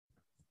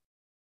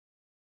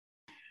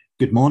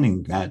Good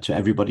morning to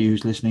everybody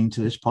who's listening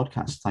to this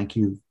podcast. Thank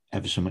you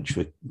ever so much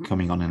for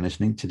coming on and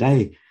listening.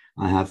 Today,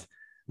 I have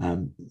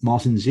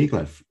Martyn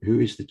Zeigler, who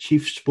is the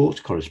chief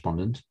sports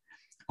correspondent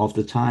of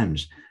the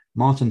Times.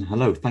 Martyn,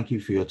 hello. Thank you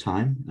for your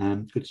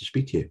time. Good to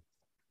speak to you.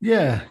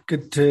 Yeah,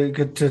 good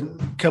to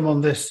come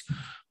on this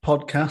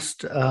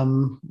podcast.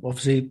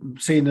 Obviously,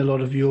 seen a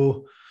lot of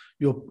your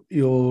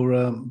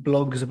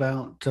blogs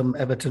about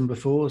Everton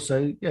before,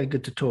 so yeah,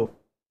 good to talk.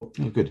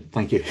 Oh, good.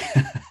 Thank you.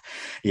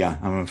 Yeah,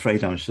 I'm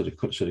afraid I'm sort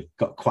of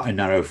got quite a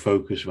narrow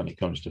focus when it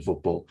comes to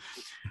football,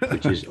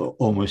 which is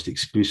almost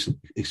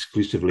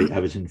exclusively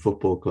Everton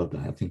Football Club.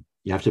 I think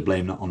you have to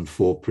blame that on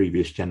four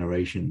previous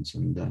generations,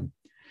 and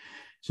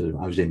so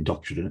I was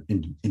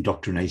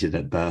indoctrinated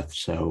at birth.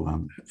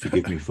 So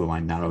forgive me for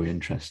my narrow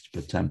interest.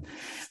 But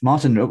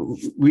Martyn,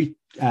 we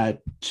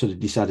sort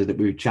of decided that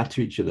we would chat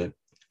to each other.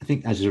 I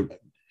think as a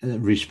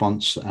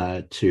response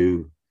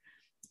to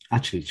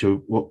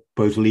what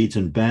both Leeds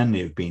and Burnley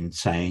have been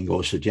saying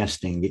or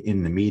suggesting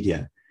in the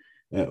media,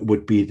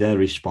 would be their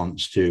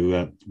response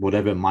to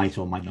whatever might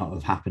or might not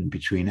have happened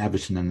between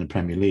Everton and the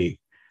Premier League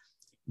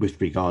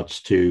with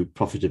regards to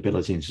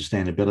profitability and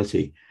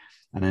sustainability.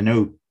 And I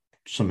know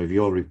some of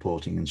your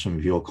reporting and some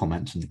of your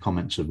comments and the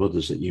comments of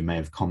others that you may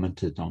have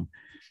commented on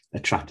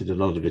attracted a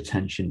lot of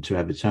attention to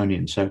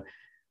Evertonians. So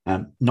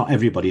not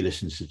everybody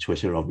listens to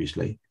Twitter,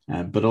 obviously,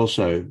 but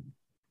also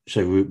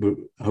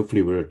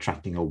hopefully we're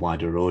attracting a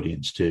wider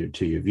audience to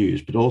your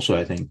views, but also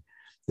I think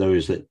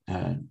those that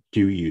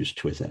do use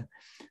Twitter,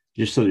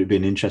 just thought it'd be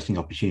an interesting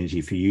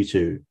opportunity for you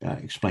to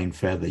explain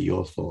further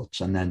your thoughts,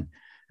 and then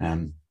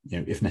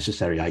if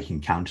necessary, I can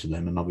counter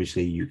them, and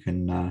obviously you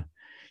can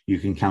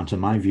counter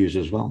my views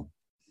as well.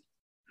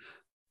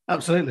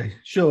 Absolutely,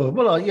 sure.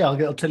 Well,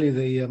 I'll tell you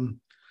the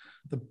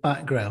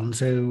background.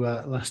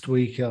 So last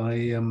week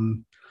I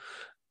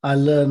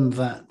learned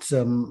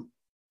that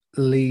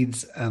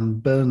Leeds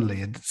and Burnley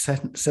had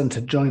sent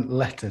a joint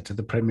letter to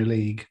the Premier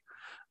League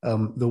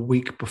the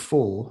week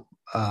before.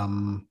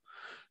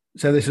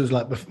 So this was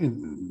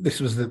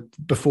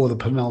before the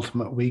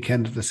penultimate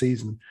weekend of the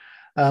season,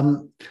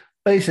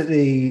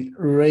 basically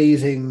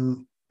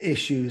raising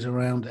issues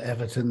around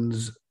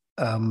Everton's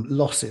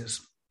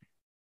losses.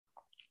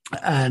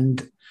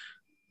 And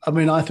I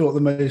mean, I thought the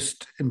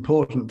most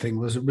important thing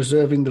was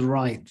reserving the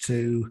right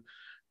to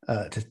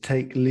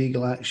take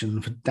legal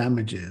action for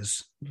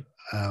damages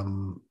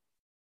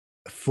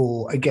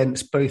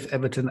against both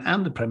Everton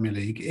and the Premier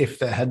League if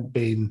there had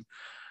been,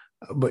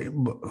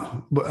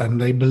 and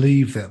they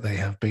believe that they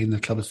have been, the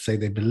clubs say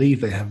they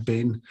believe they have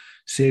been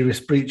serious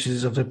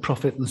breaches of the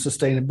profit and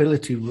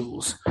sustainability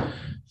rules.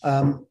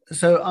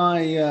 So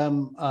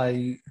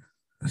I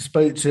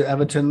spoke to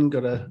Everton,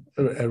 got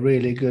a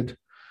really good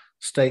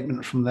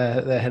statement from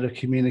their head of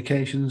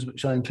communications,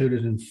 which I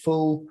included in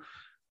full.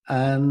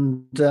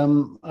 And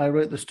I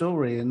wrote the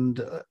story, and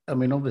I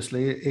mean,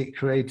 obviously, it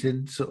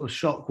created sort of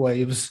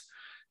shockwaves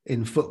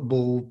in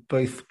football,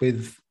 both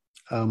with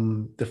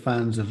the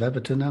fans of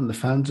Everton and the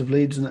fans of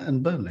Leeds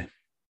and Burnley.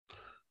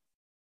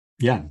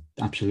 Yeah,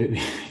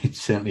 absolutely, it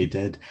certainly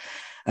did.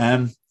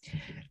 And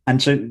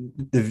so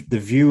the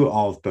view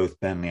of both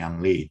Burnley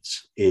and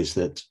Leeds is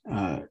that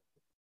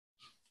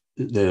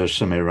there are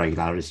some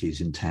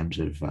irregularities in terms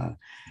of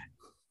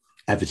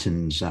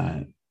Everton's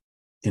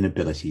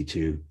inability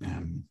to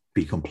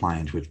be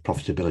compliant with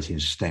profitability and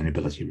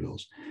sustainability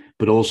rules,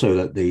 but also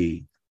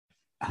that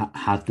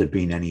had there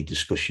been any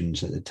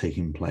discussions that had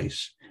taken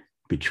place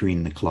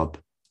between the club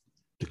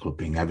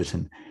being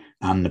Everton,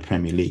 and the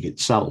Premier League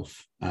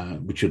itself,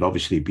 which would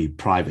obviously be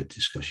private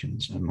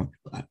discussions, and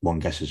one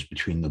guesses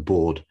between the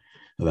board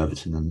of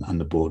Everton and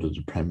the board of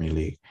the Premier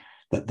League,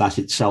 that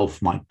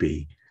itself might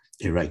be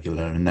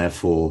irregular, and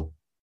therefore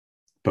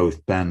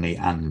both Burnley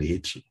and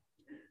Leeds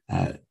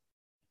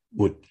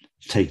would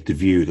take the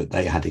view that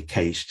they had a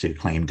case to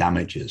claim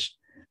damages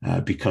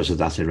because of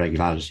that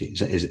irregularity.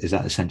 Is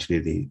that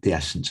essentially the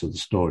essence of the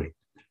story?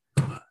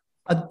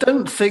 I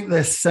don't think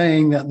they're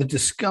saying that the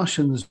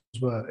discussions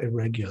were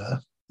irregular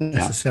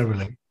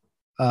necessarily,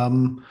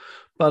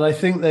 but I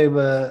think they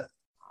were.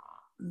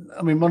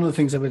 I mean, one of the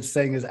things they were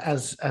saying is,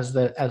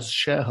 as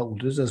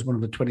shareholders, as one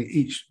of the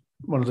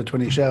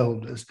 20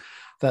 shareholders,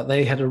 that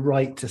they had a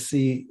right to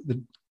see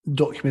the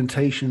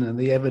documentation and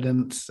the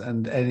evidence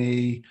and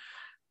any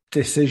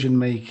decision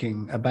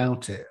making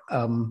about it.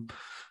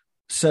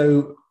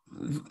 So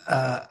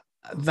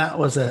that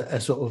was a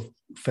sort of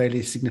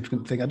fairly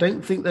significant thing. I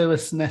don't think they were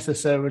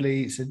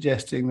necessarily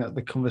suggesting that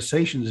the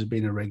conversations had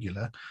been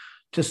irregular,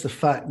 just the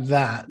fact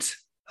that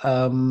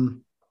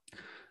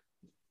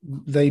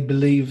they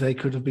believe they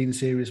could have been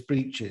serious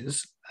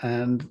breaches,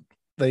 and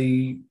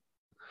they,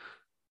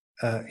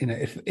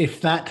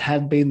 if that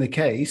had been the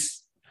case,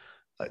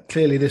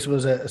 clearly this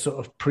was a sort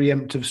of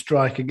preemptive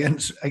strike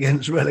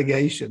against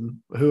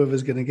relegation.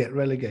 Whoever's going to get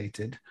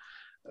relegated,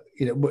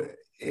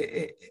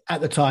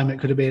 at the time it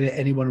could have been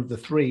any one of the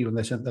three when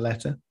they sent the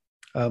letter.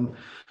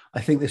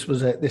 I think this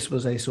was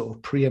a sort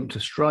of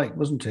preemptive strike,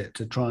 wasn't it,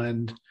 to try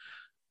and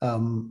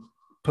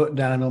put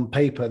down on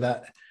paper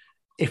that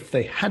if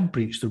they had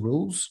breached the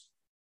rules,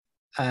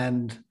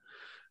 and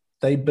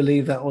they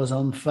believe that was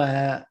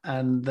unfair,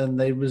 and then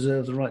they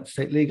reserve the right to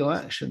take legal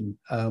action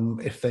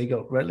if they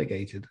got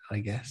relegated, I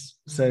guess.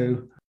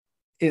 So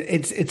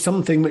it's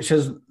something which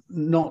has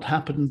not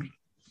happened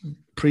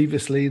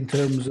previously in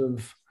terms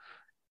of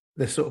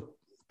the sort of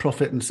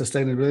profit and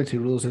sustainability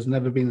rules. There's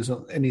never been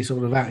any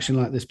sort of action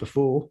like this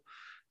before.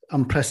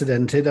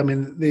 Unprecedented. I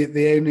mean,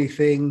 the only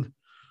thing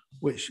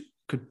which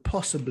could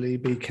possibly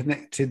be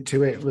connected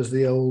to it was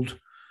the old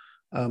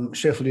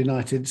Sheffield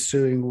United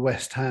suing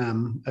West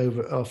Ham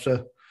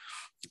after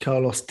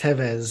Carlos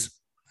Tevez.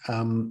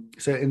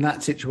 So in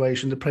that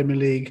situation, the Premier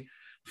League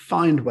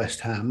fined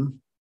West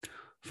Ham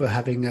for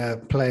having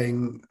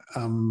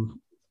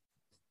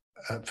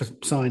for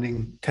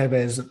signing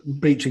Tevez,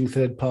 breaching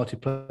third-party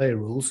player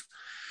rules.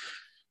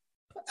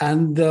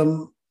 And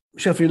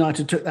Sheffield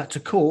United took that to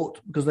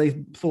court because they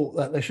thought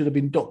that they should have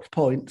been docked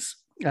points,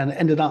 and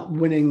ended up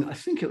winning, I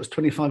think it was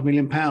 £25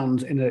 million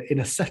in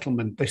a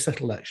settlement. They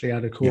settled actually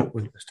out of court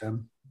with West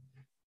Ham.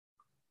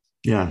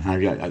 Yeah,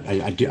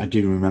 I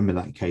do remember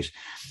that case.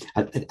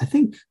 I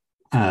think,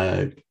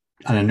 and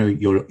I know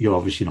you're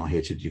obviously not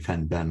here to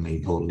defend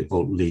Burnley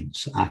or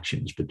Leeds'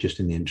 actions, but just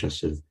in the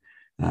interest of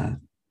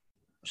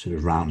sort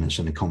of roundness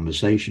and a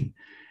conversation,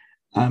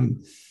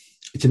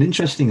 it's an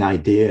interesting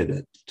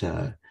idea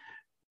that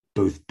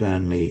both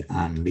Burnley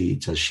and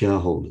Leeds as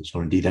shareholders,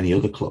 or indeed any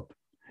other club,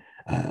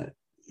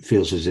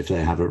 feels as if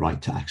they have a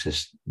right to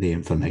access the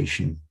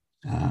information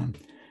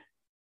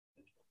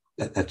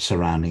that's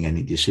surrounding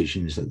any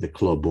decisions that the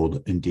club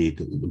or indeed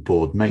the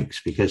board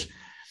makes. Because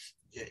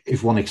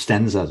if one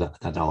extends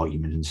that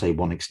argument, and say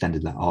one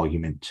extended that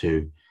argument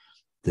to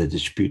the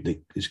dispute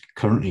that is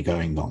currently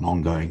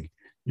ongoing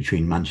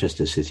between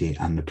Manchester City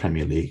and the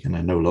Premier League, and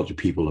I know a lot of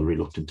people are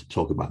reluctant to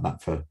talk about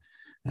that for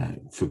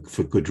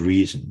good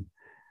reason.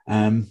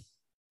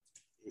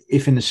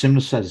 If in a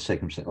similar set of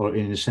circumstances, or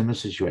in a similar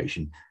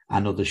situation,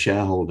 another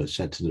shareholder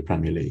said to the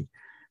Premier League,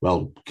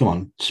 well, come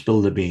on,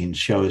 spill the beans,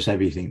 show us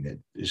everything that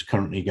is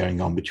currently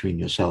going on between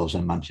yourselves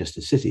and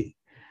Manchester City,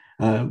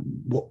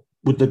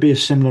 would there be a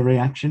similar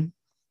reaction?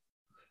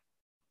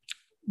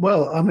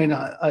 Well, I mean,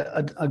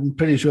 I'm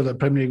pretty sure that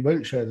Premier League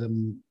won't show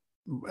them,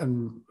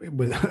 and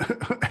with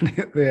any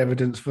of the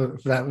evidence for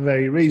that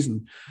very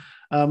reason.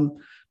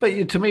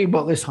 But to me,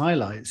 what this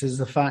highlights is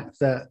the fact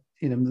that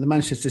the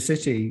Manchester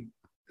City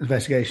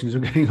investigations are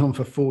going on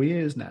for 4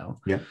 years now.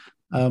 Yeah.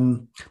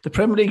 The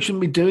Premier League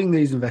shouldn't be doing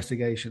these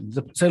investigations.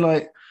 So,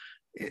 like,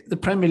 the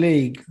Premier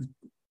League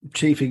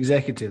chief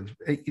executive,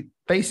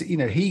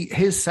 basically,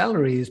 his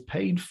salary is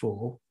paid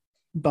for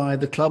by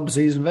the clubs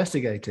he's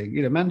investigating.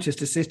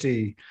 Manchester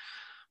City,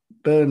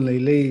 Burnley,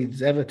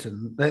 Leeds,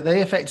 Everton.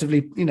 They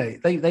effectively,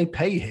 they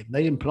pay him,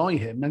 they employ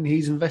him, and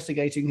he's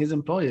investigating his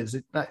employers.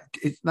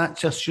 That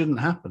just shouldn't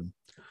happen.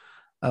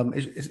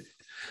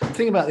 The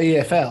thing about the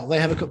EFL, they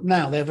have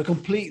a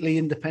completely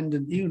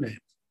independent unit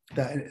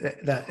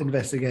that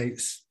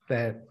investigates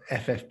their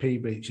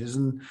FFP breaches,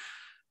 and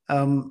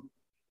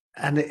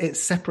it's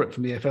separate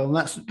from the EFL, and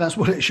that's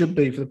what it should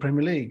be for the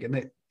Premier League,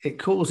 and it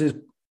causes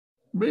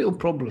real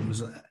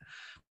problems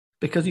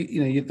because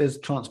there's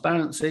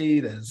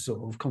transparency, there's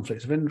sort of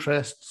conflicts of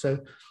interest. So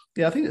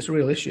yeah, I think it's a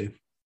real issue.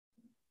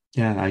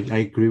 Yeah, I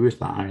agree with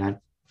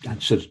that.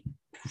 I'm sort of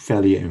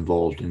fairly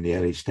involved in the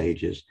early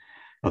stages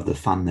of the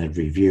fan-led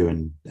review,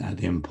 and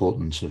the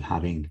importance of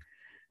having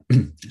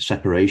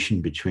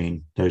separation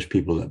between those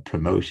people that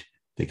promote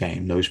the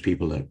game, those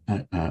people that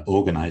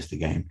organize the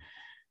game,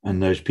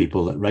 and those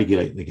people that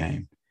regulate the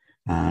game.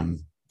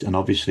 And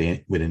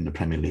obviously within the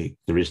Premier League,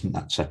 there isn't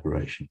that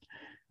separation.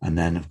 And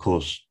then, of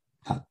course,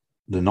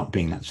 there not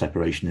being that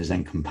separation is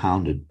then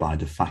compounded by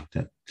the fact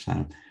that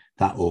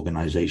that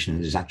organization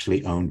is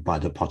actually owned by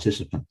the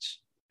participants.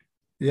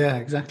 Yeah,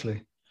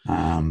 exactly.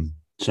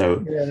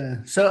 So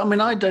I mean,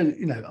 I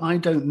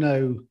don't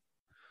know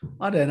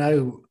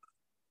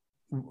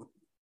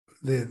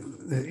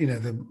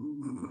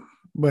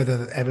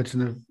whether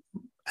Everton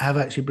have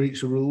actually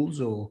breached the rules,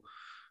 or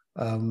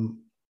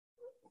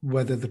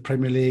whether the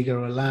Premier League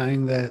are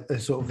allowing the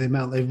sort of the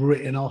amount they've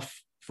written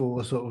off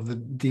for sort of the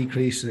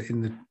decrease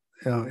in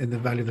the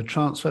value of the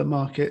transfer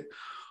market,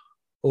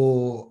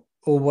 or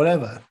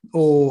whatever,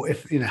 or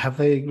if have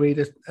they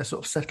agreed a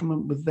sort of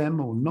settlement with them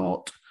or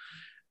not.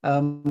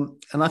 And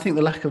I think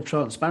the lack of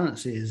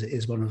transparency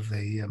is one of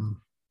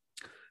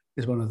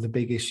the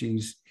big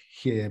issues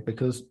here,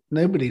 because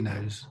nobody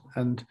knows,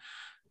 and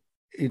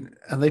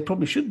they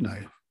probably should know.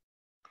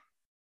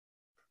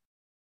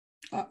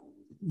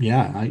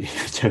 Yeah, I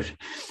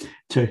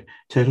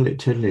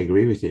totally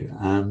agree with you.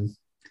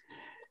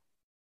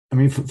 I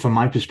mean, from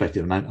my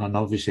perspective, and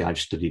obviously I've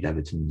studied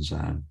Everton's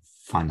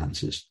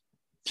finances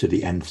to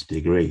the nth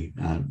degree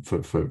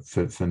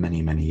for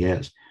many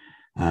years.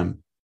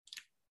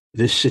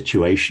 This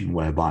situation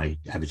whereby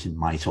Everton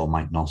might or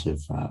might not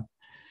have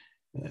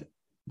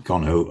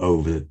gone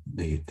over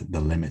the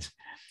limit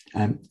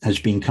has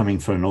been coming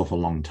for an awful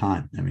long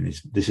time. I mean,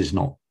 this is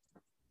not.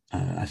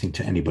 I think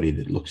to anybody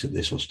that looks at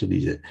this or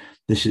studies it,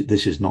 this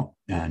is not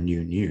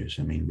new news.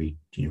 I mean,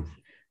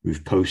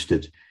 we've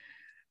posted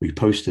we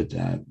posted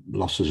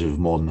losses of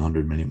more than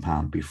 £100 million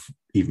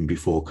even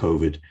before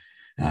COVID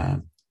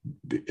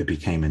it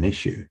became an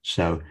issue.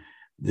 So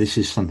this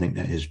is something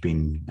that has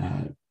been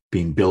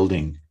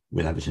building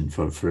with Everton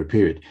for a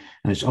period.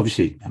 And it's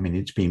obviously, I mean,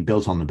 it's been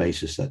built on the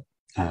basis that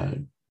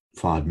Fahad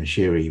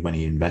Moshiri, when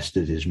he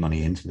invested his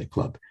money into the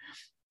club,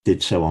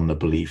 did so on the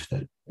belief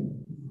that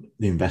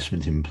the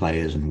investment in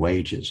players and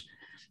wages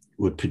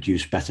would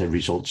produce better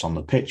results on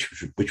the pitch,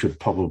 which would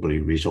probably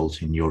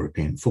result in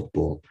European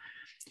football,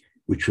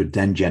 which would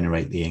then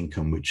generate the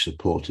income which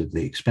supported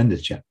the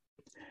expenditure.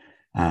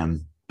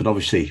 But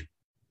obviously,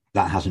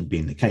 that hasn't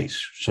been the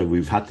case. So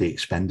we've had the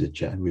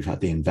expenditure and we've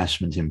had the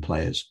investment in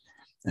players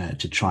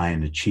to try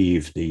and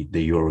achieve the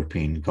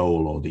European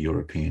goal or the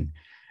European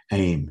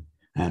aim.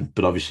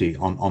 But obviously,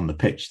 on the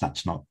pitch,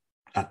 that's not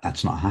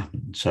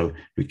happened. So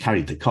we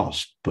carried the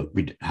cost, but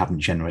we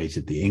haven't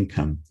generated the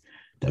income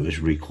that was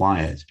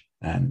required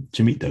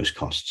to meet those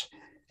costs.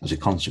 As a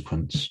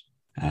consequence,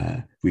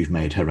 we've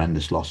made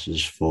horrendous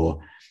losses for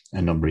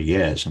a number of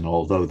years. And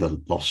although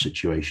the loss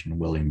situation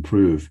will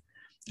improve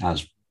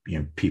as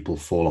people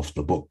fall off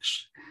the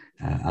books,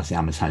 as the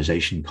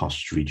amortization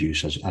costs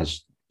reduce,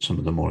 as some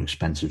of the more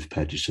expensive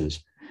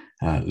purchases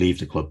leave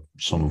the club,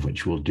 some of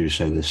which will do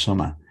so this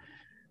summer.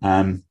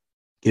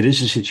 It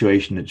is a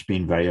situation that's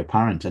been very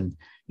apparent. And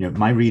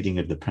my reading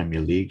of the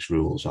Premier League's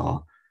rules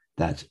are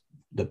that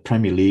the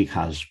Premier League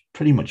has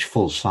pretty much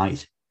full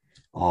sight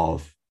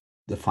of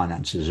the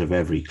finances of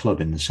every club,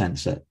 in the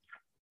sense that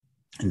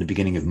in the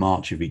beginning of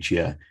March of each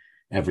year,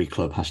 every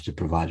club has to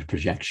provide a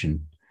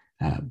projection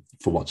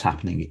for what's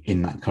happening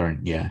in that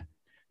current year.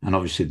 And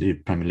obviously the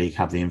Premier League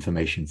have the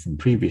information from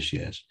previous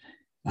years.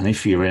 And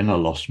if you're in a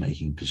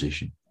loss-making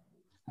position,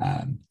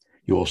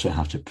 you also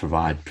have to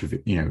provide,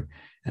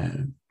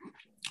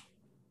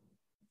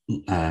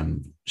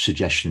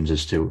 suggestions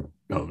as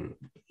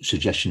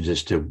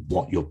to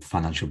what your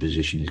financial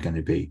position is going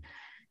to be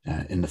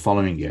in the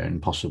following year,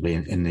 and possibly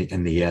in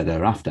the year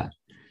thereafter.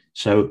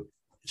 So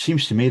it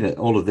seems to me that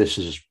all of this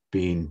has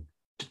been,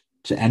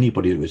 to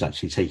anybody that was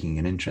actually taking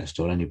an interest,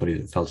 or anybody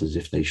that felt as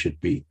if they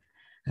should be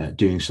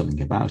doing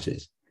something about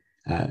it,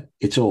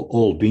 it's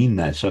all been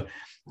there. So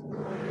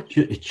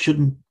it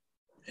shouldn't,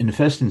 in the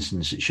first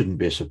instance, it shouldn't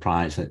be a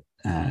surprise that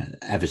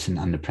Everton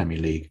and the Premier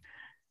League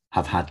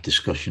have had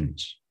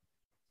discussions.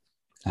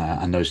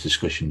 And those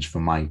discussions,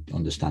 from my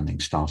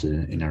understanding,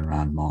 started in and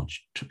around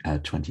March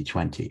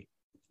 2020.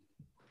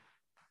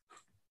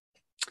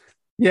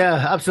 Yeah,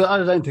 absolutely.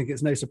 I don't think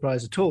it's no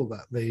surprise at all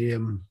that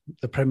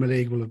the Premier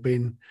League will have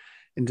been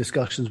in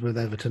discussions with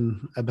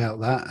Everton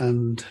about that,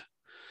 and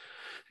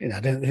I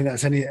don't think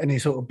that's any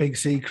sort of big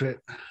secret.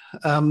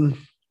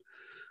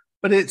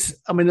 But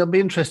it'll be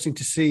interesting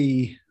to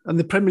see. And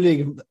the Premier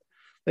League,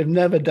 they've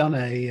never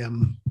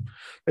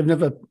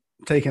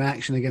taken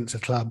action against a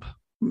club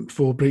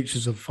for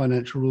breaches of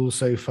financial rules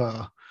so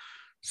far.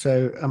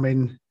 So,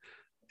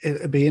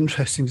 it'd be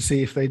interesting to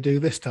see if they do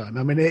this time.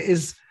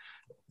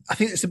 I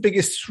think it's the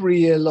biggest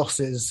 3-year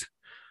losses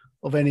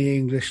of any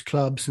English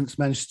club since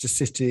Manchester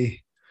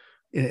City,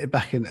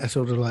 back in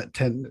sort of like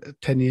 10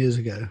 years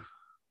ago.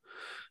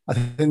 I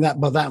think that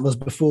was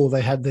before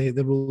they had the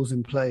rules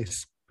in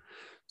place.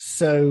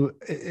 So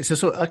it's a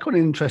quite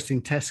an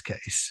interesting test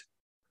case.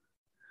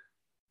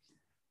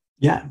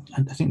 Yeah,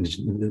 I think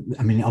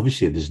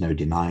obviously there's no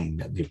denying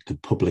that the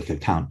public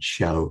accounts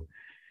show,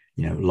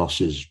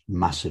 losses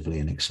massively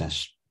in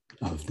excess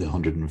of the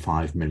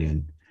 105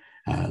 million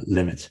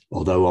limit.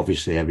 Although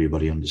obviously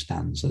everybody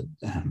understands that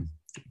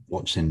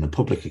what's in the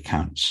public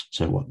accounts,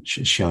 so what's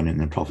shown in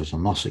the profit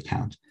and loss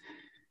account,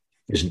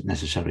 isn't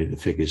necessarily the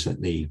figures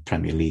that the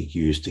Premier League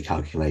used to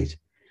calculate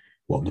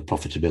what the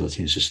profitability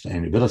and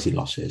sustainability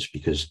loss is,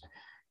 because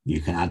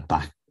you can add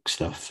back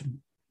stuff,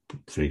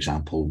 for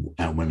example,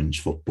 women's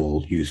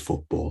football, youth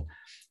football,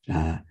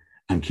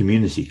 and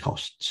community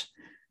costs.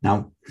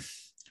 Now,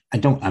 I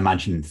don't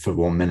imagine for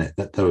 1 minute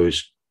that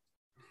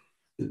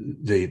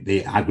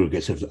the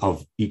aggregate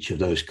of each of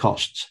those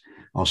costs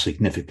are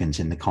significant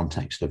in the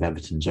context of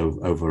Everton's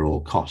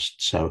overall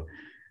costs. So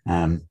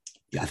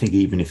I think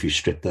even if you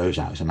strip those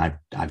out, and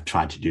I've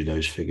tried to do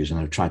those figures, and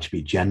I've tried to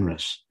be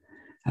generous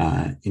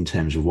in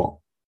terms of what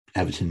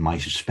Everton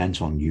might have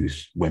spent on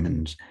youth,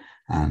 women's,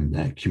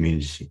 and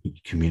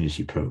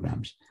community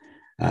programs.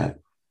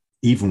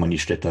 Even when you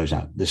strip those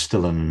out, there's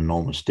still an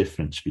enormous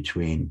difference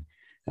between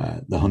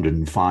the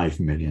 105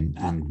 million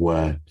and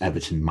where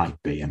Everton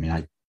might be.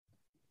 I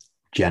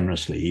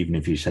generously, even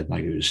if you said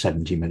like it was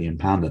 70 million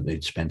pound that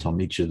they'd spent on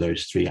each of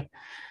those three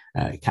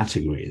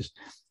categories,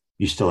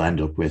 you still end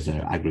up with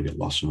an aggregate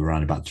loss of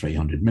around about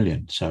 300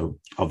 million. So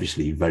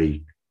obviously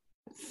very,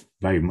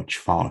 very much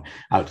far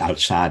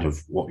outside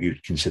of what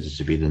you'd consider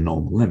to be the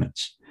normal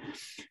limits.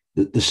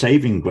 The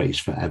saving grace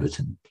for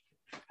Everton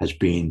has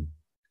been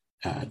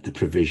the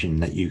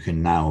provision that you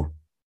can now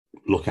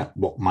look at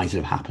what might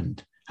have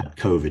happened had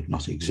COVID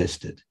not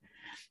existed.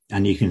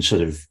 And you can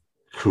sort of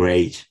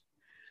create,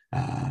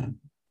 and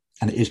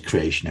it is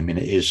creation. It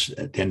is,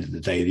 at the end of the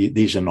day,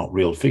 these are not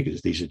real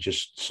figures. These are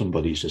just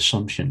somebody's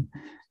assumption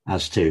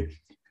as to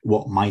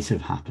what might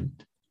have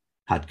happened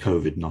had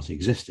COVID not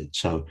existed.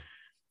 So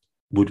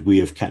would we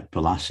have kept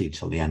Bolasie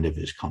till the end of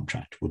his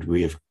contract? Would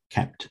we have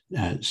kept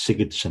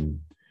Sigurdsson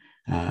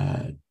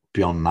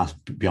beyond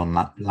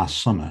that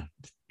last summer?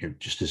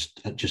 Just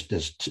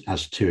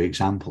as two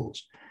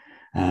examples.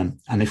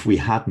 And if we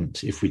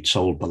hadn't, if we'd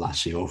sold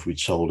Bolasie, or if we'd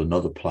sold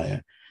another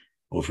player,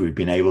 or if we'd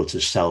been able to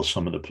sell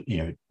some of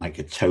the, like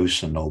a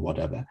Tosin or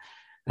whatever,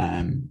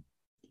 in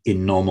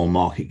normal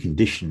market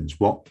conditions,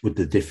 what would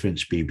the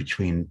difference be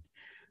between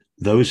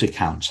those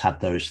accounts had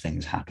those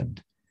things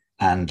happened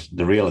and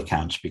the real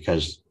accounts,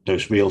 because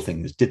those real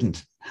things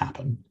didn't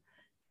happen?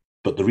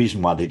 But the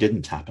reason why they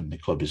didn't happen, the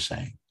club is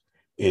saying,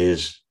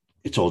 is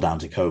it's all down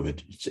to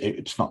COVID.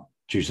 It's not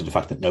due to the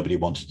fact that nobody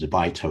wanted to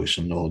buy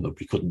Tosin, or that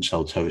we couldn't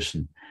sell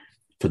Tosin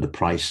for the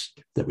price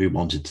that we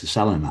wanted to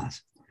sell him at.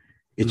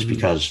 It's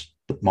because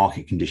the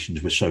market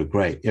conditions were so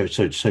great,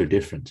 so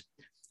different,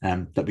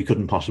 that we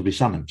couldn't possibly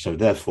sell him. So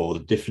therefore,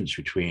 the difference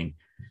between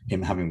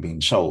him having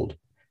been sold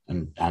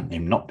and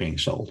him not being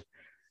sold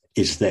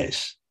is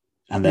this.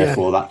 And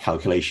therefore, that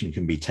calculation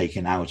can be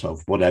taken out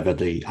of whatever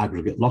the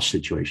aggregate loss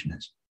situation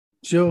is.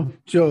 Sure.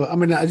 I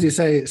mean, as you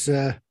say, it's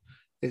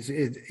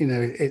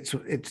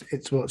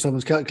what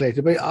someone's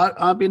calculated. But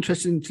I'd be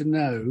interested to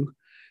know,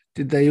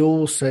 did they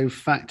also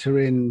factor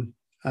in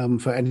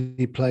for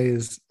any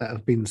players that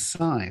have been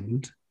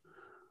signed?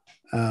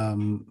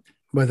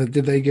 Whether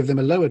did they give them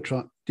a lower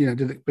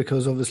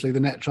because obviously the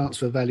net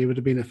transfer value would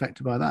have been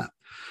affected by that.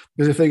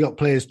 Because if they got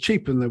players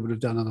cheaper than they would have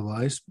done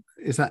otherwise,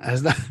 has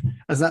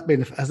that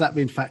been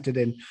factored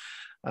in?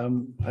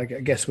 I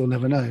guess we'll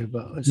never know.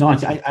 But no,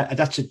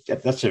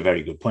 that's a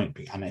very good point.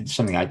 I mean, it's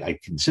something I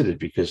considered,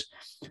 because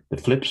the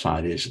flip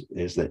side is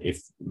that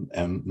if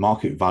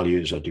market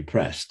values are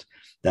depressed,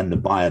 then the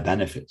buyer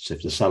benefits.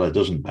 If the seller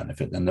doesn't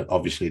benefit, then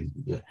obviously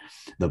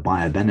the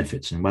buyer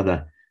benefits. And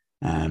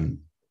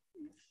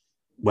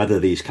whether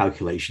these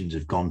calculations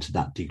have gone to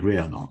that degree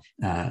or not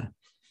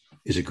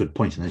is a good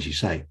point. And as you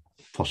say,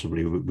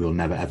 possibly we'll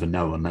never ever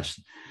know,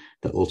 unless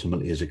that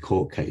ultimately is a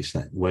court case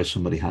where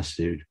somebody has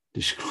to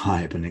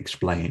describe and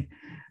explain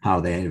how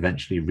they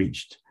eventually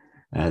reached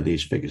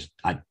these figures.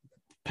 I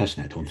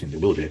don't think there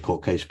will be a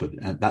court case, but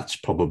that's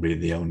probably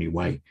the only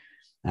way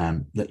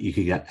that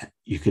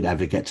you could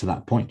ever get to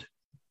that point.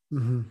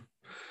 Mm-hmm.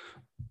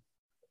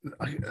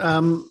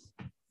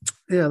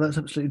 Yeah, that's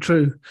absolutely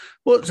true.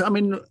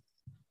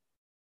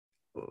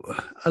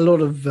 A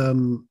lot of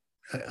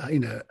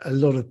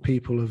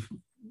people have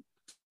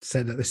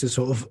said that this is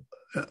sort of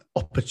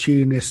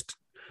opportunist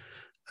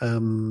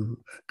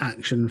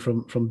action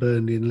from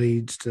Burnley and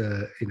Leeds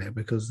to,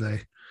 because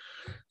they're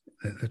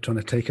trying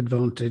to take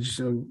advantage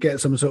and get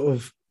some sort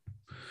of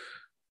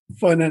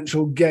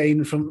financial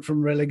gain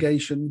from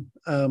relegation,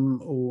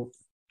 or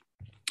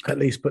at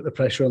least put the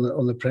pressure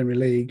on the Premier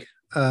League.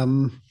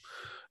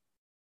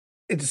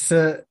 It's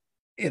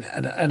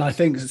and I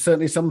think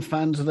certainly some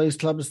fans of those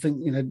clubs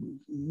think,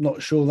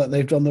 not sure that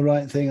they've done the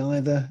right thing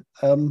either.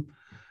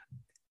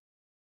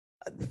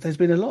 There's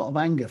been a lot of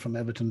anger from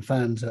Everton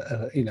fans,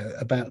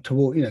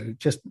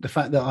 just the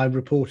fact that I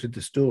reported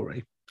the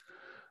story.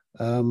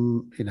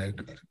 Some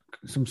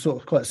sort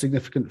of quite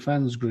significant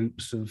fans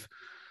groups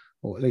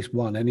or at least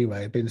one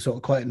anyway, have been sort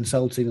of quite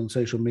insulting on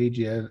social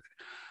media,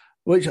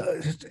 which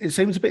it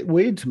seems a bit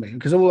weird to me,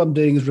 because all I'm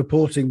doing is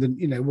reporting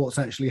what's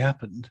actually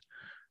happened,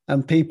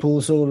 and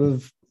people sort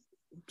of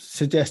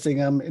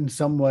suggesting I'm in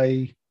some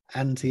way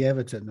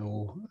anti-Everton,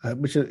 or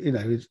which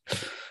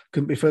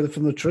couldn't be further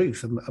from the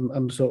truth.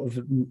 I'm sort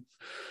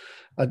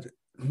of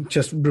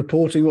just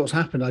reporting what's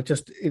happened. I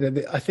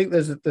think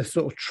there's this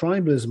sort of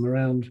tribalism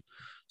around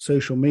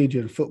social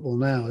media and football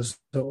now, as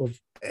sort of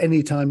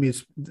any time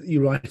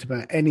you write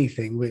about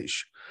anything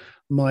which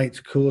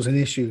might cause an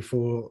issue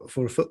for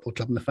a football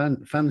club, and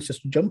the fans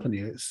just jump on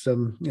you. It's a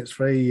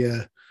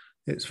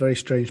very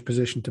strange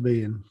position to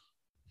be in.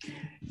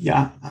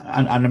 Yeah,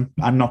 and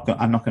I'm not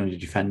going to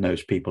defend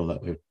those people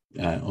that have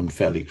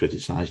unfairly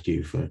criticised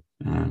you for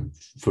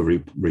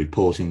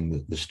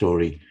reporting the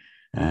story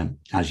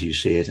as you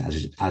see it,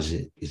 as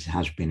it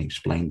has been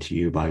explained to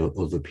you by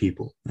other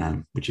people,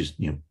 which is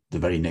the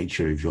very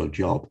nature of your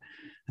job,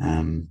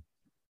 and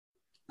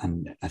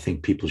I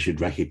think people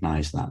should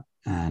recognise that.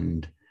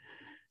 And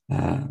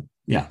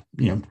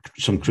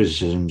some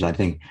criticisms I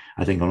think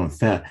are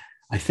unfair.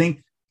 I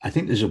think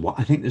there's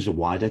a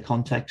wider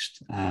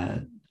context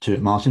to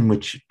it, Martyn,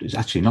 which is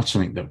actually not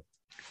something that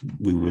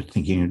we were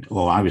thinking,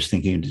 or I was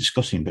thinking and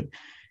discussing, but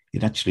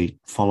it actually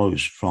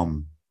follows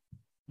from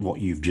what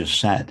you've just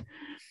said.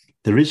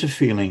 There is a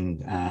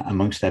feeling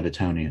amongst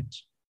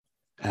Evertonians,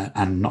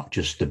 and not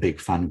just the big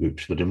fan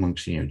groups, but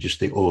amongst just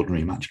the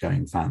ordinary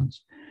match-going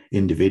fans,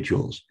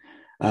 individuals,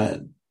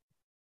 that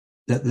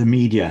the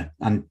media,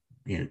 and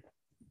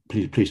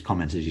please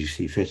comment as you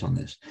see fit on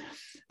this,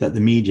 that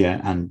the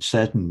media and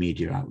certain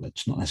media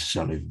outlets, not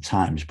necessarily the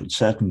Times, but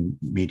certain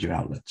media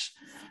outlets,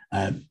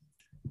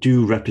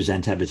 do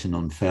represent Everton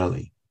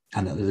unfairly,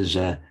 and that there's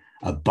a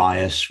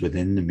bias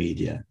within the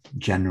media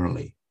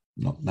generally,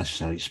 not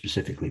necessarily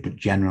specifically, but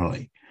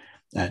generally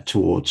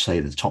towards, say,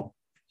 the top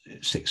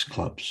six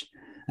clubs.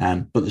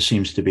 But there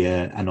seems to be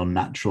an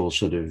unnatural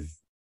sort of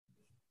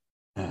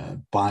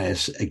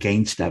bias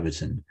against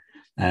Everton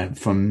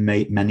from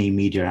many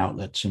media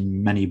outlets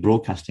and many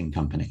broadcasting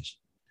companies.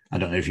 I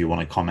don't know if you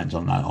want to comment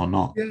on that or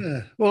not.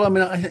 Yeah, well, I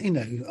mean, I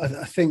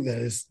think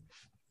it's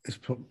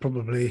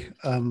probably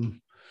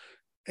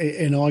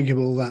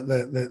inarguable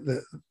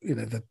that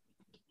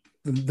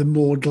the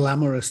more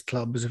glamorous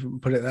clubs, if we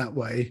put it that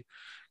way,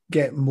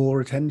 get more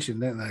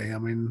attention, don't they? I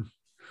mean,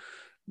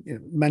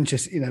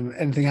 Manchester,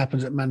 anything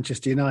happens at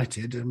Manchester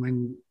United, I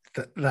mean,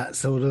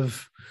 that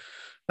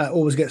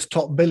always gets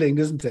top billing,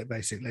 doesn't it,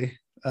 basically?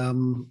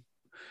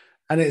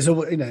 And it's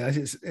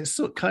always, it's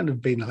sort of kind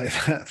of been like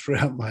that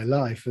throughout my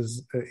life,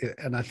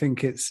 and I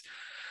think it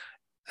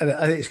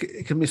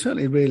can be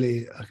certainly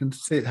really, I can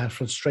see how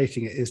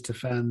frustrating it is to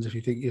fans if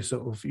you think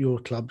your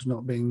club's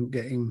not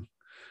getting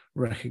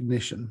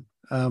recognition.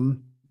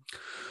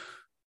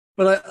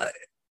 But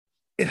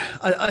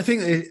I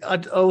think I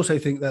also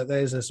think that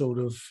there's a sort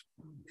of,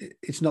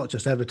 it's not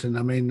just Everton.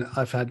 I mean,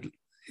 I've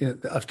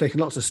taken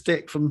lots of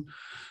stick from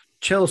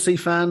Chelsea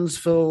fans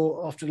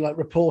after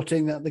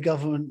reporting that the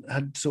government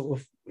had sort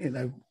of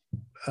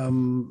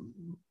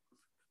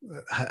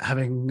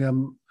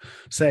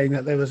saying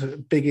that there was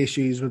big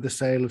issues with the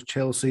sale of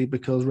Chelsea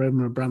because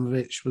Roman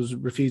Abramovich was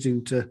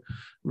refusing to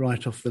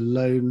write off the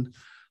loan.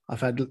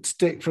 I've had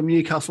stick from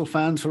Newcastle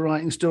fans for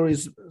writing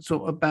stories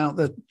sort of about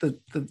the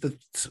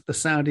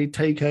Saudi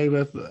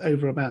takeover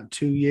over about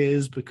 2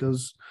 years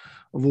because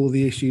of all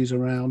the issues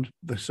around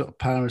the sort of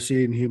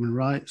piracy and human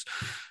rights.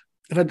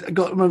 I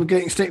remember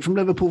getting stick from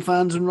Liverpool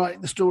fans and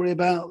writing the story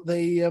about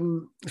the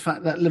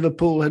fact that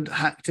Liverpool had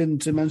hacked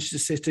into Manchester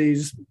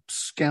City's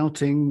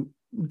scouting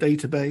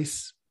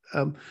database.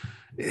 I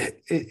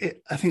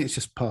think it's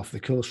just part of the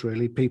course,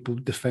 really. People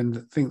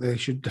think they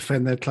should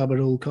defend their club at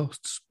all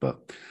costs,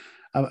 but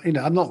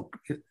I've not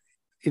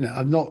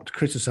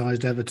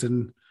criticised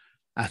Everton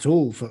at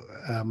all.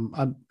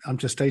 I'm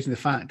just stating the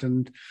fact,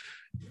 and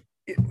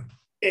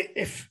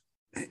if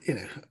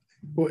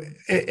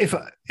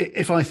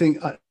I think.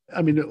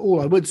 I mean, all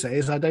I would say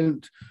is I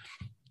don't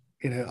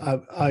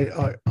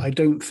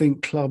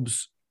think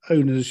clubs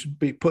owners should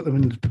put them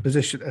in a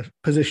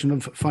position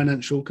of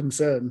financial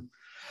concern.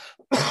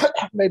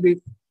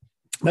 maybe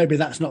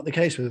that's not the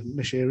case with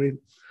Mashiri.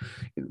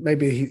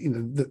 Maybe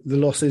the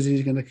losses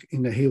he's going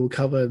to he will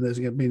cover. And there's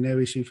going to be no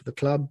issue for the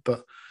club.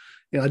 But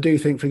I do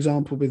think, for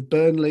example, with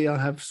Burnley, I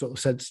have sort of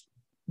said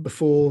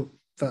before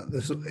that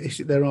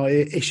there are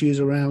issues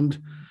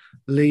around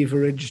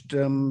leveraged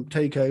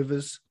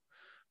takeovers.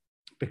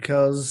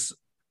 Because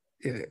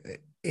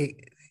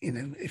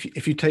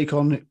if you take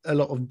on a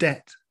lot of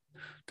debt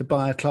to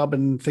buy a club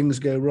and things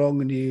go wrong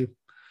and you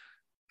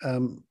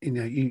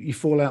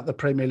fall out the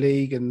Premier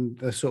League and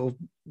the sort of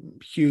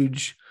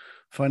huge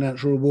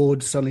financial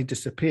rewards suddenly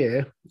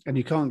disappear and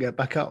you can't get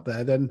back up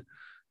there, then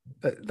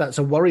that's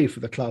a worry for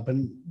the club.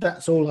 And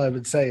that's all I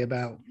would say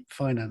about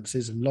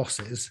finances and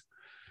losses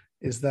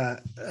is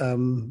that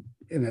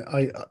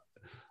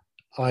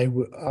I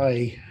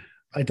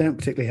don't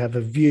particularly have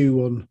a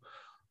view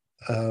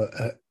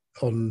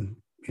on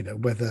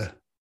whether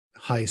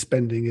high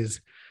spending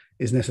is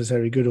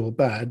necessarily good or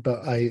bad,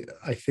 but I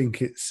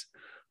think it's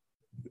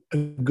a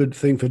good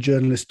thing for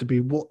journalists to be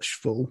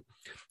watchful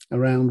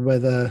around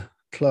whether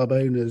club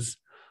owners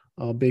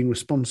are being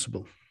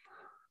responsible.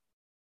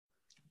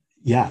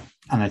 Yeah,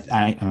 and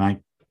I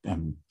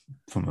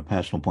from a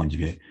personal point of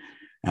view,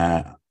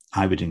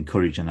 I would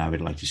encourage and I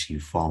would like to see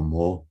far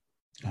more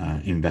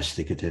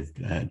investigative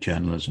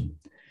journalism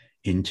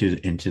into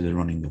the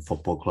running of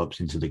football clubs,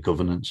 into the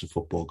governance of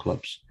football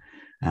clubs.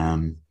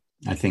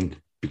 I think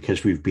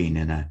because we've been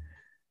in a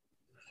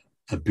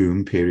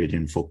boom period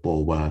in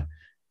football where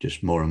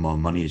just more and more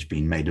money is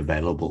being made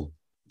available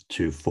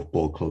to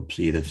football clubs,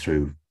 either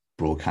through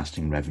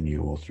broadcasting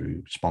revenue or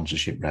through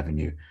sponsorship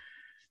revenue,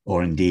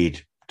 or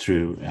indeed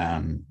through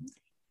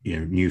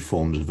new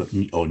forms of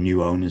or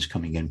new owners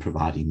coming in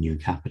providing new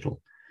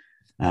capital.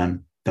 That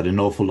an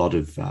awful lot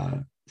of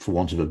for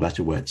want of a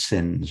better word,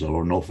 sins,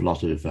 or an awful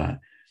lot of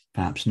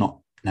perhaps not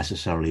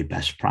necessarily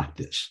best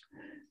practice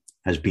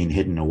has been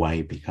hidden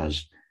away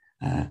because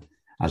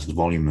as the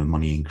volume of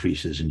money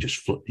increases and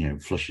just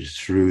flushes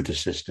through the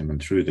system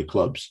and through the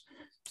clubs,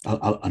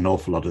 an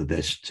awful lot of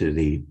this to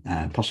the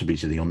possibly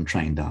to the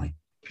untrained eye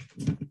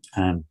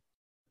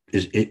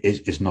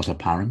is not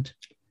apparent.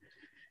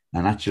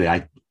 And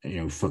actually,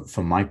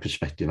 from my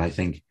perspective, I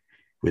think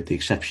with the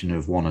exception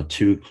of one or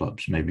two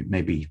clubs,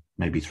 maybe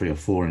three or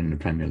four in the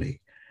Premier League,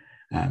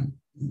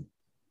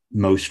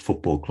 most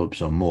football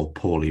clubs are more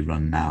poorly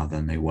run now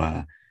than they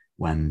were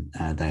when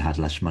they had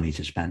less money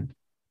to spend.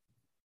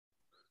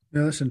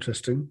 Yeah, that's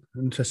interesting.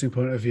 Interesting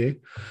point of view.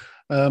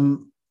 I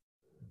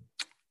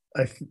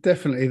think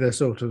definitely the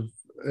sort of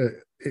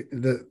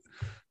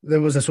there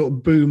was a sort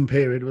of boom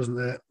period, wasn't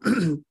there,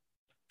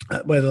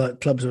 where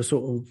clubs were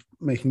sort of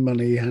making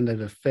money hand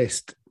over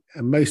fist,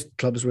 and most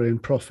clubs were in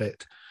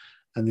profit,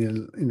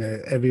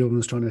 and everyone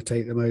was trying to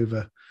take them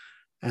over.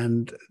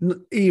 And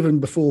even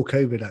before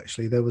COVID,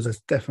 actually, there was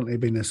definitely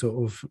been a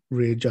sort of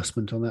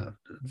readjustment on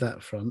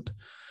that front.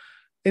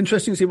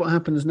 Interesting to see what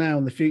happens now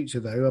in the future,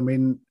 though. I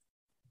mean,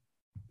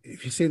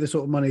 if you see the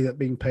sort of money that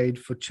being paid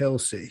for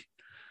Chelsea,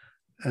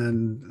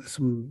 and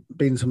some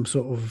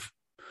sort of,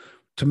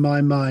 to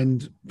my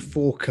mind,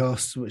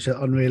 forecasts which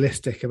are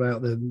unrealistic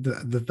about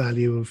the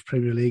value of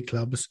Premier League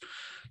clubs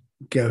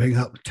going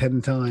up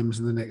 10 times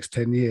in the next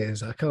 10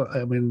 years. I'd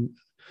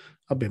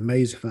be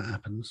amazed if that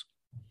happens.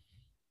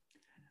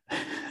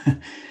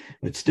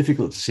 It's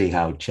difficult to see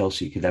how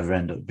Chelsea could ever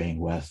end up being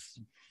worth,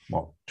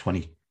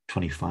 20,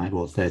 25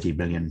 or 30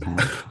 million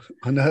pounds.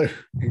 I know,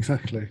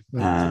 exactly.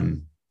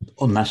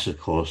 Unless, of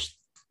course,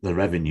 the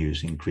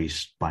revenues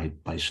increase by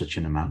such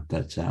an amount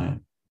that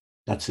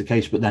that's the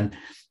case. But then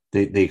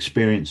the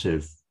experience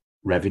of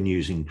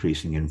revenues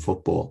increasing in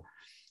football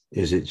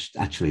is it's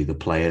actually the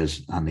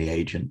players and the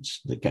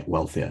agents that get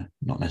wealthier,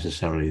 not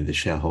necessarily the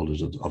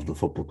shareholders of the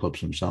football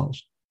clubs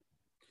themselves.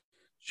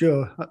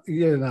 Sure.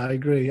 Yeah, no, I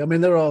agree. I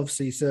mean, there are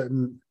obviously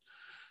certain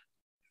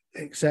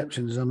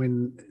exceptions. I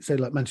mean, say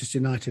like Manchester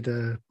United,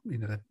 they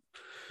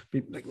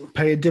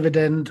pay a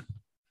dividend,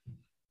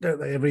 don't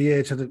they, every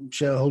year to the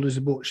shareholders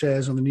who bought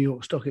shares on the New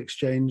York Stock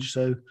Exchange.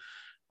 So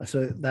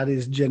that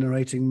is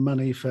generating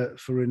money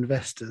for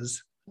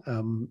investors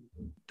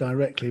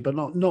directly, but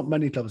not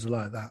many clubs are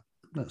like that.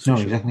 That's no,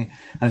 sure. Exactly.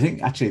 I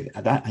think actually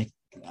I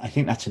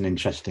think that's an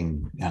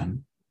interesting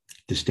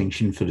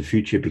distinction for the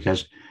future,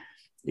 because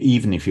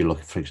even if you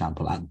look, for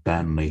example, at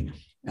Burnley,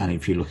 and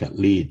if you look at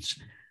Leeds,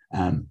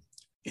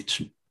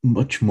 it's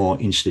much more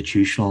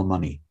institutional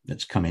money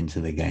that's come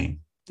into the game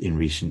in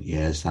recent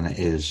years than it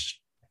is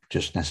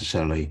just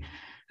necessarily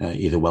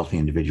either wealthy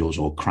individuals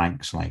or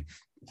cranks. Like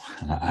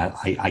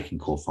I can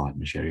call Fight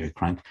Macheria a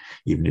crank,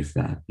 even if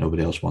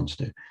nobody else wants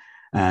to.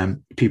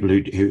 People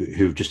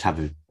who just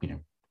have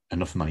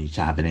enough money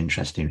to have an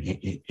interest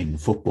in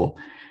football.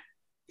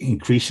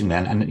 Increasingly,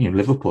 and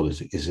Liverpool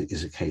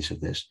is a case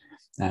of this.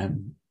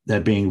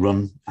 They're being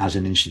run as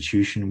an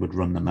institution would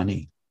run the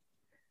money.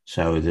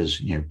 So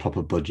there's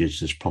proper budgets,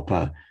 there's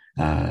proper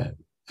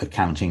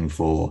accounting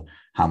for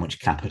how much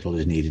capital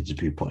is needed to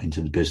be put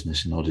into the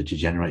business in order to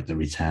generate the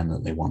return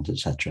that they want,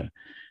 etc.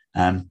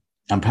 And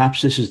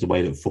perhaps this is the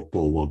way that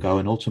football will go,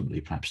 and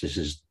ultimately, perhaps this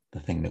is the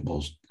thing that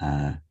will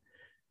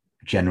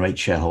generate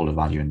shareholder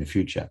value in the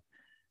future.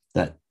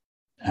 That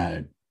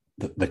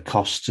the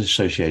costs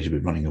associated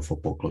with running a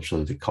football club,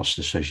 so the costs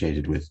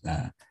associated with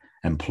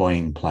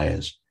employing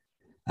players,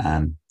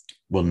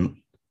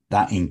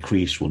 that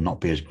increase will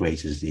not be as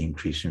great as the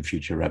increase in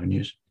future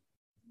revenues.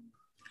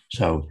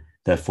 So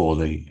therefore,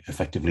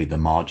 effectively the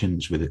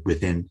margins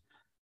within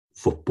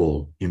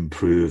football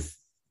improve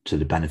to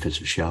the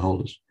benefits of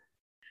shareholders.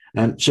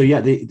 So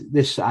yeah,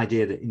 this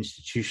idea that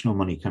institutional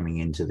money coming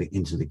into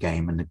the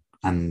game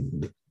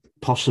and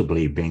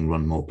possibly being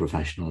run more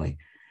professionally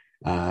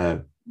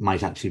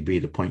might actually be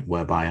the point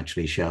whereby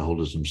actually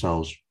shareholders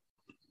themselves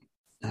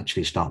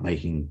actually start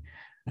making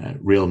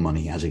real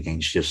money, as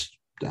against just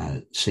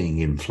seeing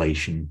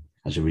inflation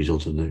as a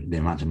result of the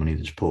amount of money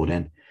that's poured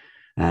in.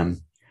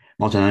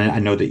 Martyn, I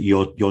know that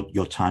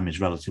your time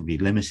is relatively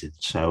limited,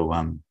 so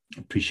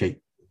appreciate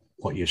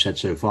what you've said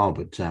so far,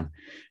 but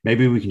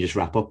maybe we can just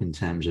wrap up in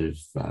terms of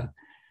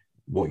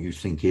what you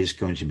think is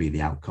going to be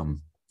the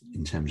outcome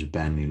in terms of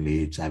Burnley,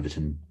 Leeds,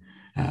 Everton,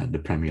 the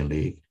Premier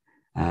League.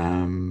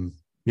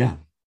 Yeah.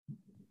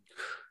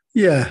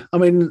 I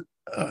mean,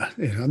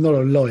 I'm not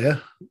a lawyer,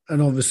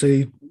 and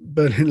obviously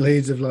Burnley and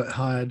Leeds have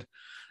hired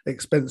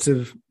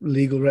expensive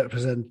legal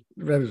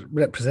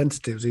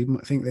representatives. You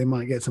might think they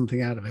might get something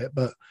out of it,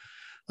 but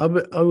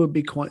I would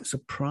be quite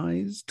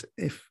surprised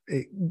if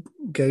it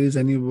goes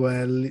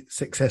anywhere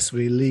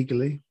successfully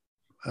legally,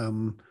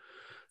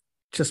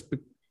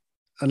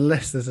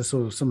 unless there's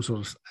some sort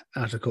of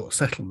out of court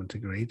settlement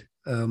agreed.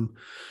 But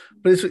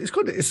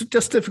it's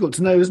just difficult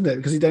to know, isn't it?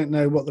 Because you don't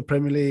know what the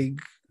Premier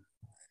League,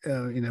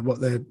 what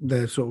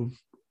their sort of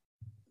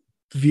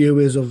view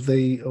is of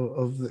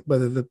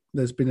whether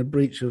there's been a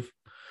breach of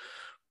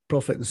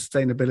profit and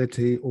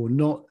sustainability or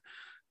not,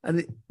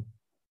 and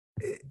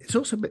it's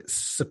also a bit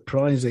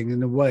surprising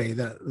in a way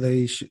that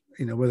they should,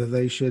 whether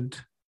they should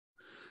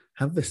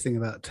have this thing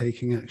about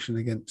taking action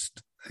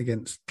against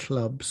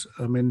clubs.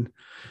 I mean,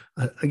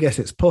 I guess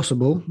it's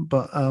possible,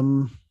 but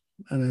and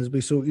as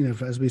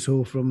we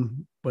saw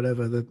from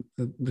whatever the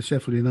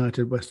Sheffield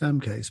United West Ham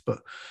case,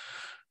 but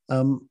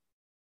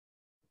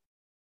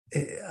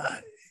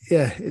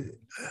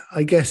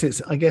I guess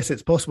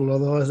it's possible.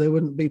 Otherwise, they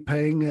wouldn't be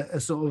paying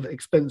a sort of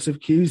expensive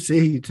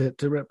QC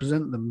to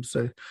represent them.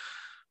 So,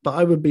 but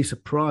I would be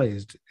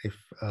surprised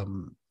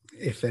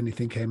if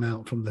anything came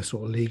out from the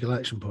sort of legal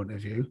action point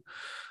of view.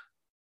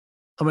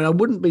 I mean, I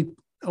wouldn't be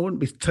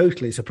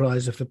totally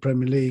surprised if the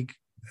Premier League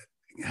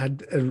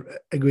had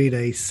agreed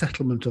a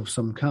settlement of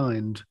some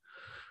kind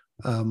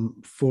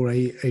for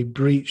a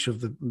breach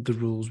of the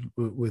rules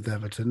with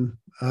Everton.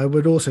 I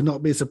would also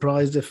not be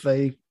surprised if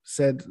they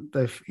said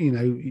they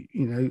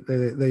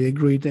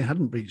agreed they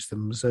hadn't breached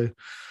them. So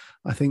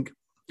I think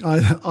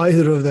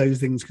Either of those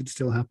things could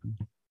still happen.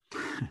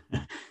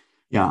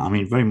 Yeah, I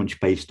mean, very much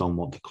based on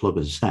what the club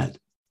has said,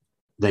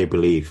 they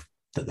believe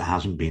that there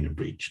hasn't been a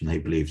breach, and they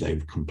believe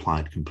they've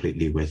complied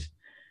completely with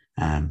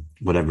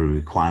whatever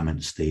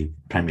requirements the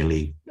Premier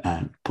League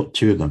put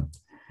to them.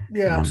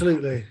 Yeah,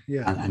 absolutely.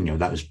 Yeah, and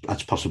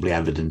that's possibly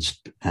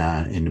evidenced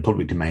in the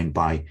public domain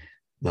by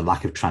the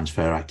lack of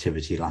transfer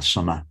activity last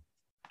summer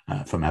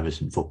from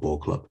Everton Football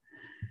Club,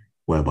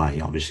 whereby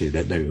obviously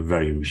they were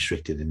very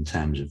restricted in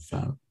terms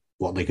of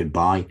what they could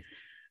buy.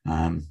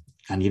 And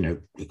a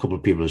couple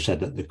of people have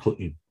said that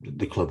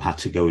the club had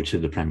to go to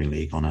the Premier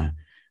League on a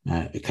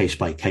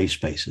case-by-case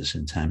basis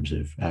in terms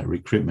of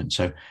recruitment.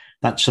 So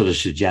that sort of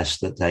suggests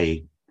that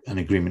an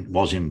agreement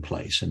was in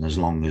place, and as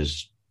long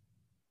as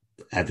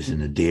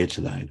Everton adhered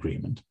to that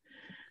agreement,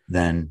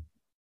 then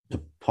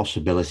the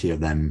possibility of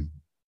them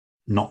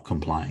not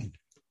complying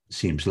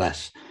seems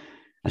less.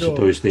 I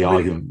suppose the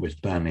argument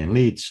with Burnley and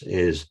Leeds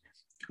is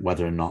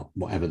whether or not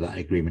whatever that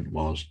agreement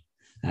was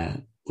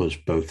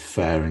both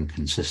fair and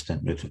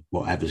consistent with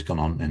whatever's gone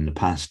on in the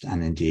past,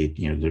 and indeed,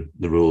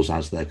 the rules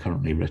as they're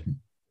currently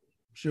written.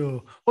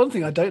 Sure. One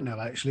thing I don't know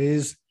actually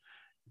is,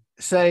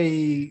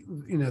 say,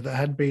 there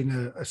had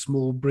been a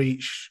small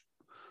breach,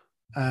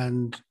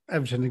 and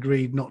Everton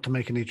agreed not to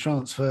make any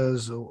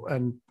transfers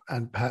and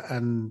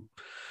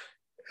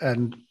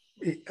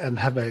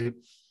have a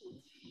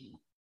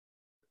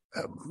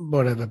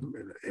whatever,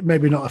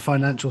 maybe not a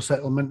financial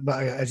settlement,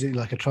 but as in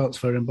like a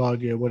transfer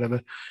embargo or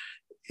whatever.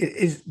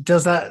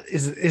 Does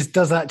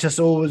that just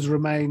always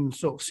remain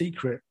sort of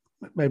secret?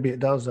 Maybe it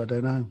does. I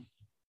don't know.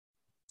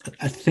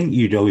 I think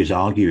you'd always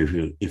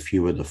argue if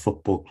you were the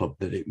football club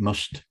that it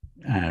must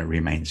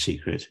remain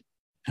secret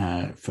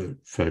for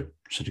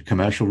sort of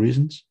commercial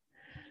reasons.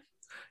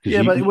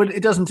 Yeah, but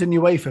it doesn't in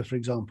UEFA, for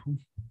example.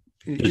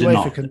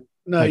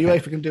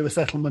 UEFA can do a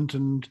settlement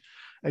and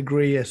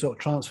agree a sort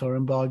of transfer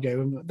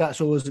embargo, and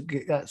that's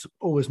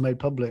always made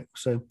public.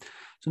 So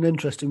it's an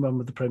interesting one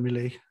with the Premier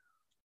League.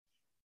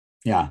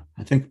 Yeah,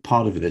 I think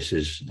part of this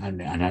is,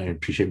 and I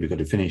appreciate we've got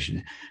to finish,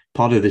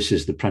 part of this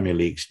is the Premier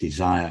League's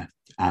desire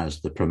as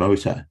the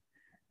promoter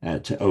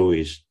to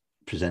always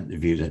present the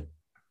view that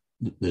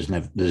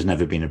there's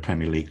never been a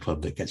Premier League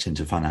club that gets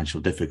into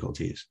financial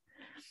difficulties.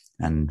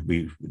 And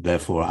we,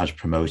 therefore, as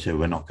promoter,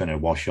 we're not going to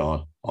wash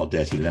our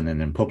dirty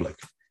linen in public,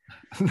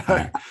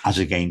 as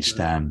against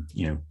a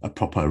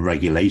proper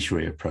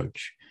regulatory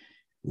approach,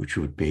 which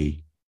would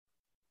be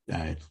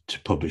to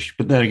publish.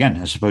 But there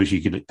again, I suppose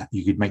you could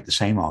make the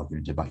same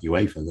argument about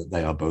UEFA, that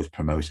they are both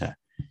promoter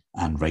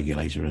and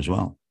regulator as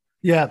well.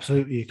 Yeah,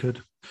 absolutely, you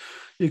could.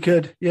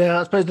 Yeah,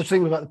 I suppose the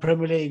thing about the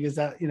Premier League is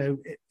that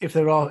if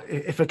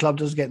a club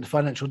does get into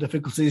financial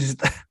difficulties,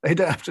 they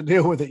don't have to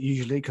deal with it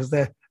usually, because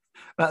they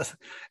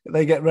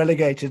get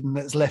relegated and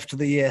it's left to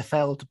the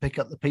EFL to pick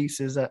up the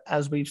pieces,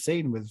 as we've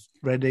seen with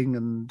Reading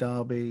and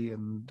Derby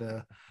and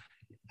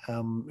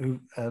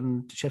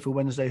Sheffield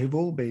Wednesday, who've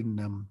all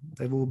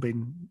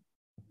been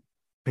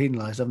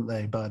penalised, haven't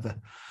they,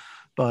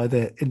 by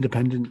the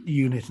independent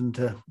unit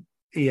into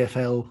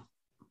EFL,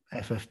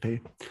 FFP.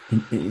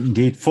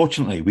 Indeed,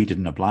 fortunately, we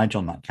didn't oblige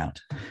on that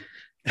count.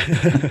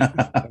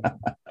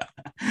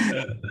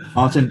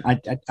 Martyn, I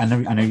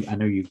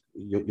know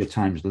your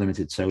time is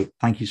limited, so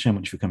thank you so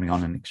much for coming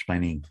on and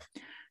explaining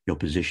your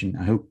position.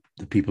 I hope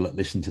the people that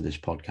listen to this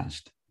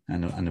podcast,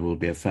 and there will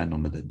be a fair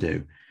number that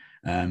do,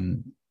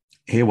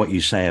 hear what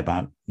you say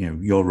about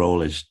your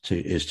role is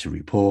to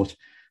report,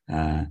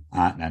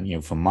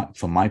 and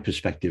from my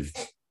perspective,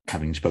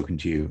 having spoken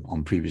to you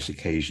on previous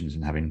occasions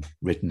and having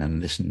written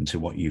and listened to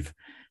what you've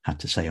had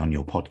to say on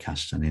your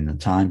podcasts and in the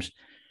Times,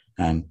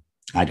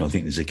 I don't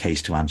think there's a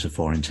case to answer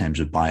for in terms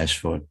of bias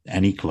for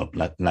any club,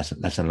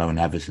 let alone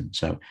Everton.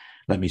 So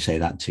let me say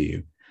that to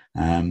you.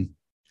 And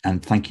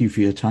thank you for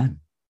your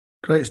time.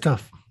 Great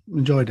stuff.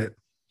 Enjoyed it.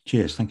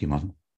 Cheers. Thank you, Martyn.